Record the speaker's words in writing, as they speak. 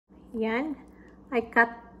Yan. I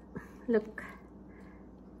cut. Look.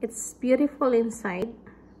 It's beautiful inside.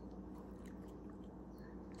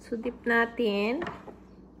 So, dip natin.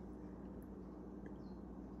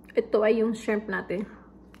 Ito ay yung shrimp natin.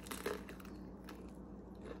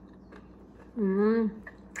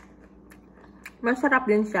 Masarap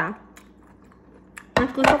din siya.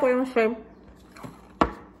 Mas gusto ko yung shrimp.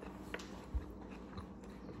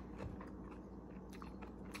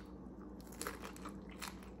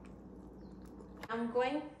 I'm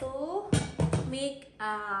going to make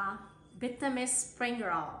a Vietnamese spring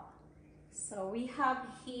roll. So, we have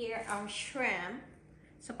here our shrimp.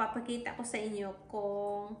 So, papakita ko sa inyo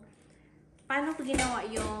kung paano ko ginawa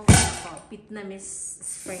yung Vietnamese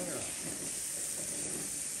spring roll.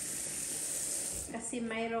 Kasi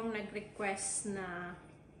mayroong nag-request na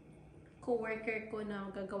co-worker ko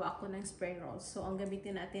na gagawa ako ng spring roll. So, ang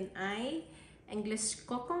gamitin natin ay English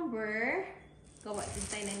cucumber. Gawa din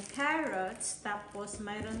tayo ng carrots. Tapos,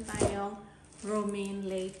 mayroon tayong romaine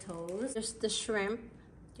lettuce. There's the shrimp.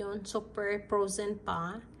 Yun, super frozen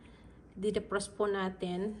pa. Didepros po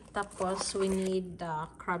natin. Tapos, we need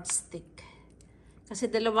the crab stick.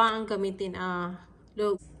 Kasi dalawa ang gamitin.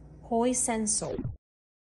 Hoisin sauce.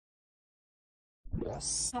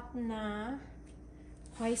 Cup na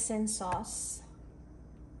hoisin sauce.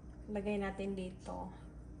 Lagay natin dito.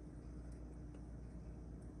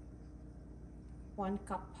 1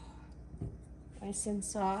 cup hoisin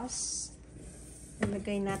sauce.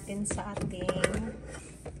 Ilagay natin sa ating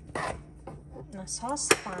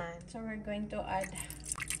saucepan. So we're going to add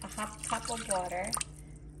a half cup of water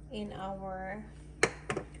in our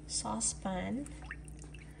saucepan.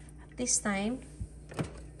 At this time,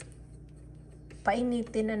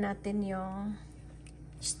 painitin na natin yung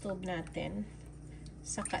stove natin.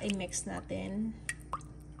 Saka i-mix natin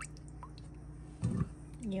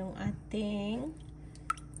yung ating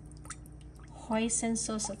hoisin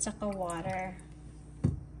sauce at saka water.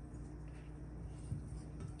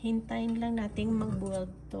 Hintayin lang natin mag-boil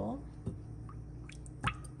to.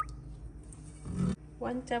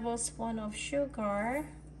 1 tablespoon of sugar.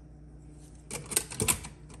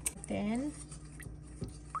 Then,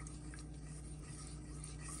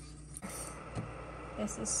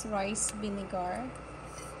 this is rice vinegar.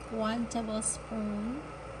 1 tablespoon.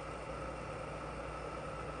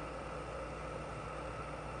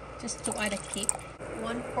 Just to add a kick.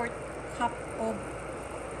 1/4 cup of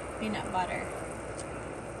peanut butter.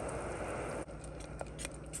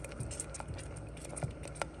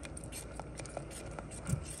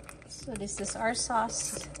 So this is our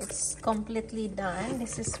sauce. It's completely done.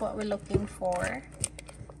 This is what we're looking for.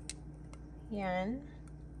 Yan.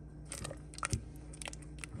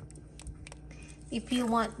 If you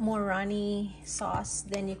want more runny sauce,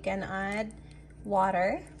 then you can add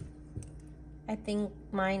water. I think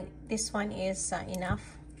this one is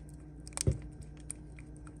enough.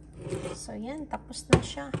 So, yan. Tapos na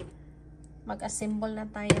siya. Mag-assemble na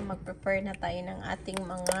tayo. Mag-prepare na tayo ng ating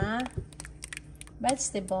mga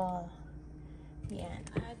vegetable. Yan.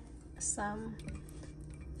 Add some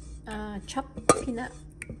chopped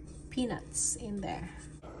peanuts in there.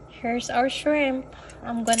 Here's our shrimp.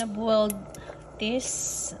 I'm gonna boil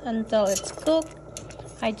this until it's cooked.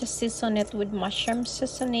 I just season it with mushroom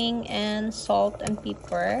seasoning and salt and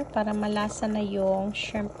pepper para malasa na yung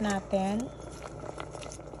shrimp natin.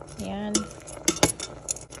 Yan.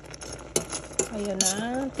 Ayun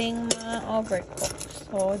na, ating ma-overcook.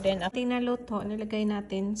 So, then, ating naluto, nilagay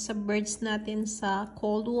natin sa birds natin sa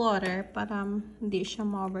cold water para hindi siya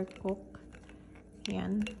ma-overcook.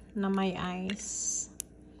 Yan, na may ice.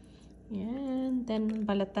 Yan, then,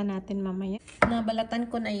 balatan natin mamaya. Nabalatan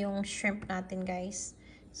ko na yung shrimp natin, guys.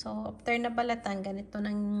 So, after nabalatan, ganito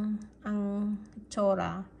ang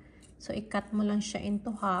itsura. So, i-cut mo lang siya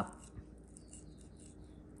into half.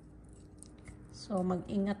 So,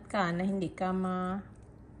 mag-ingat ka na hindi ka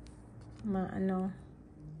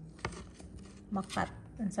makat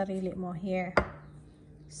ang sarili mo here.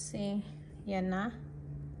 See, yan na.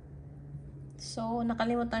 So,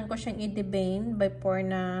 nakalimutan ko siyang i-devein before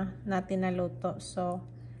na natin naluto. So,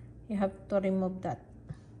 you have to remove that.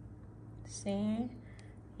 See?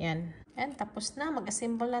 Yan. And tapos na.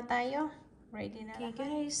 Mag-assemble na tayo. Ready na. Okay,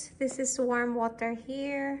 guys. This is warm water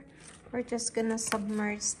here. We're just gonna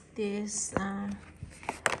submerge this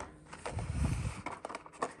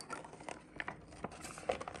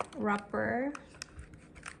wrapper.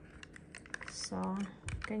 So,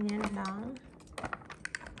 ganyan lang.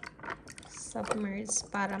 Submerge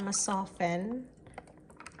para ma-soften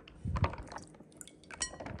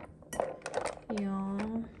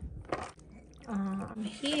yung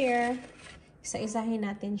here, isa-isahin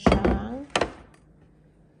natin siyang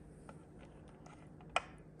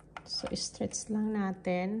So, stretch lang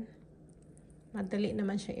natin. Madali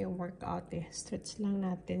naman siya i-workout eh. Stretch lang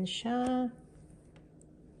natin siya.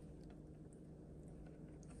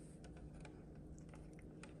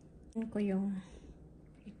 Yan ko yung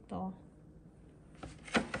ito.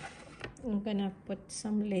 I'm gonna put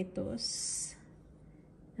some lettuce.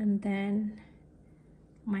 And then,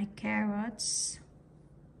 my carrots.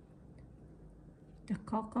 The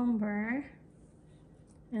cucumber.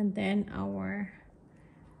 And then, our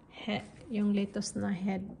head. Yung lettuce na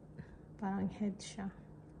head. Parang head siya.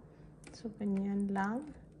 So, ganyan lang.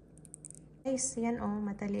 Guys, yan oh,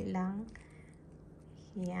 madali lang.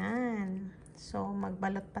 Yan. So,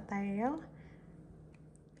 magbalot pa tayo.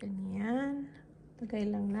 Ganyan. Lagay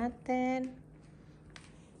lang natin.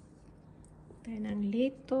 Tayo ng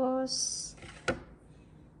lettuce.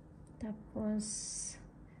 Tapos,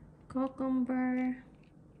 cucumber.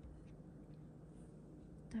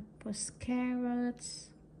 Tapos,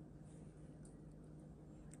 carrots.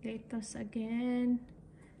 Lettuce again.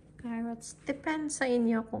 Carrots. Depends sa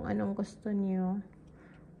inyo kung anong gusto niyo.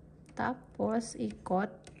 Tapos, ikot.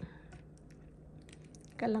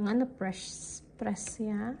 Kailangan na press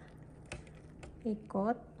siya.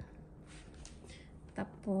 Ikot.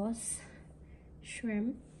 Tapos,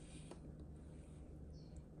 shrimp.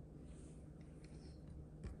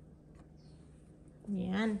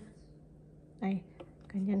 Yan. Ay,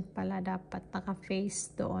 ganyan pala dapat naka-face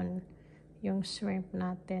doon yung shrimp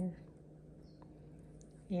natin.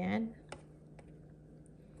 Yan.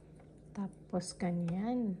 Tapos,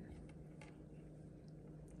 ganyan.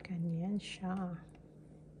 Ganyan siya.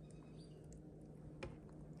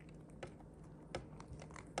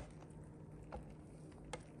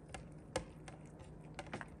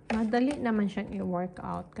 Madali naman siyang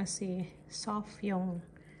i-workout kasi soft yung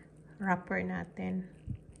wrapper natin.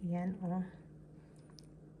 Yan, oh.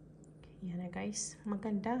 Yan na, guys.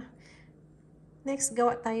 Maganda. Next,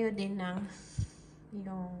 gawa tayo din ng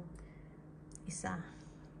yung isa.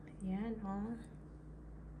 Yan, oh.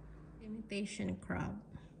 Imitation crab.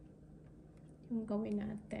 Yung gawin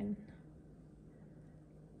natin.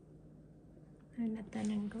 Ano natin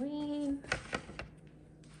ng green.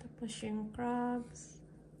 Tapos yung crabs.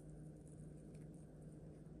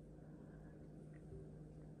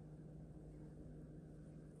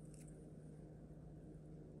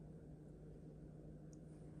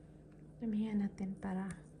 Damihan natin para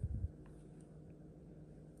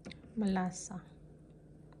malasa.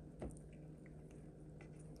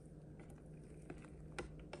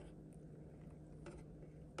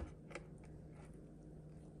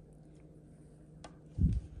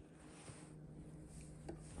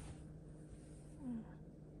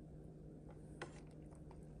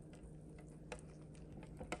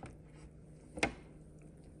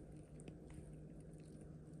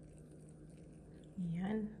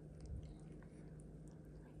 Yan.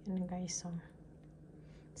 Yan guys, so.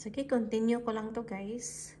 Sige, continue ko lang to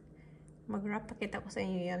guys. Mag-wrap, pakita ko sa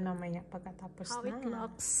inyo yan mamaya pagkatapos How na. it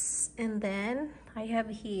looks. And then, I have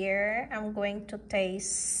here, I'm going to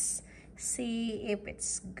taste, see if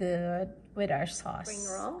it's good with our sauce. Spring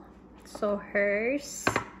roll. So, hers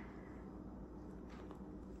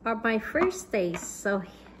are my first taste. So,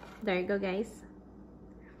 there you go guys.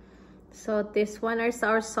 So, this one is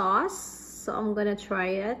our sauce. So, I'm gonna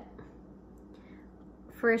try it.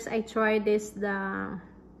 First, I tried this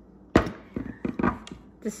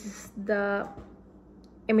is the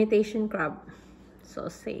imitation crab. So,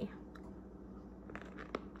 see.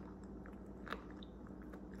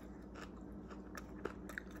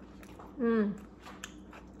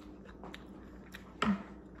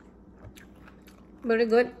 Very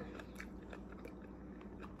good.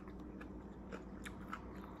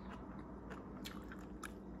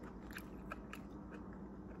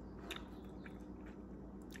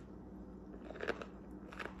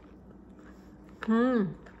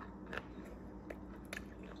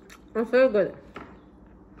 It's very good.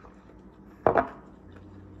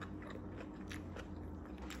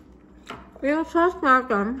 Yung sauce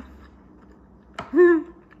natin,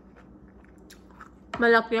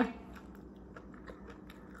 malaki.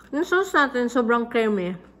 Yung sauce natin sobrang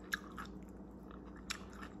creamy.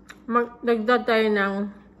 Magdagdag tayo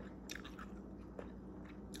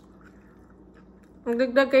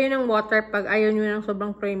ng water pag ayaw nyo ng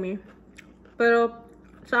sobrang creamy. Pero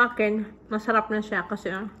sa akin, masarap na siya kasi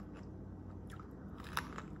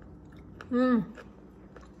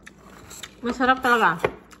masarap talaga.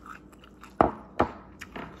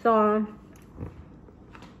 So,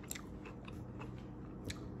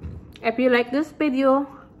 if you like this video,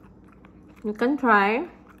 you can try.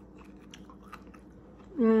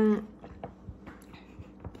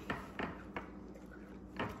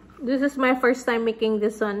 This is my first time making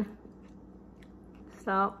this one.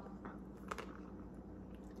 So,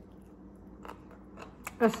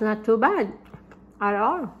 it's not too bad at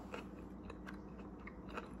all.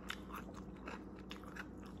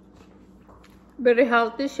 Very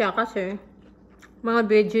healthy siya kasi mga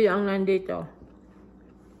veggie ang nandito.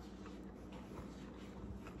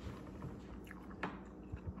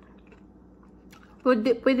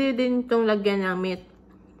 Pwede din itong lagyan ng meat.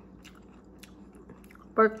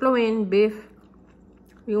 Pork loin, beef,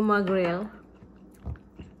 yung mga grill.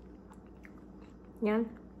 Yan.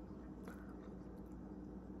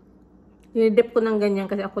 Dinidip ko ng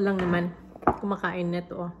ganyan kasi ako lang naman kumakain na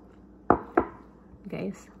ito. Oh.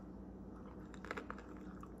 Guys.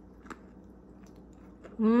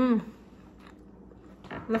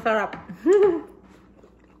 Masarap.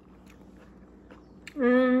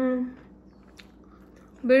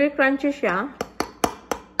 Very crunchy siya.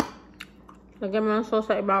 Lagyan mo ng sauce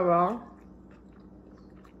sa ibabaw.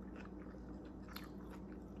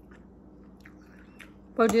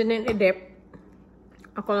 Pwede din i-dip.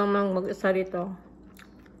 Ako lang mag-isa dito.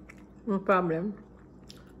 No problem.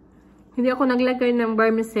 Hindi ako naglagay ng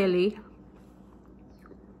vermicelli.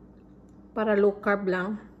 Para low carb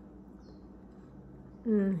lang.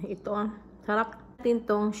 Ito. Sarap. Natin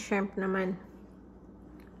tong shrimp naman.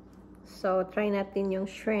 So, try natin yung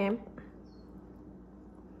shrimp.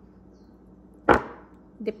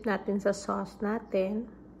 Dip natin sa sauce natin.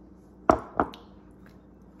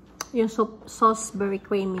 Yung sauce very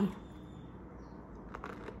creamy.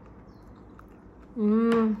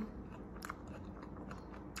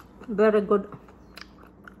 Very good.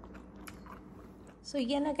 So,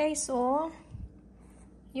 yan na guys, oh.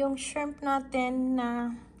 Yung shrimp natin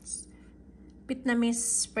na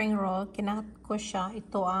Vietnamese spring roll, kinakat ko siya.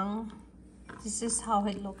 Ito ang, this is how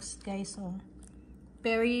it looks, guys, oh.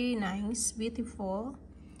 Very nice, beautiful.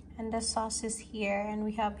 And the sauce is here, and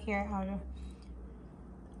we have here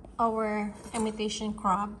our imitation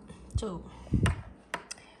crab too.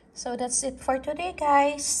 So that's it for today,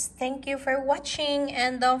 guys. Thank you for watching,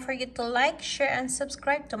 and don't forget to like, share, and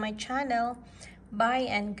subscribe to my channel. Bye,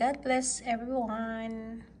 and God bless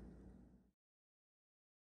everyone.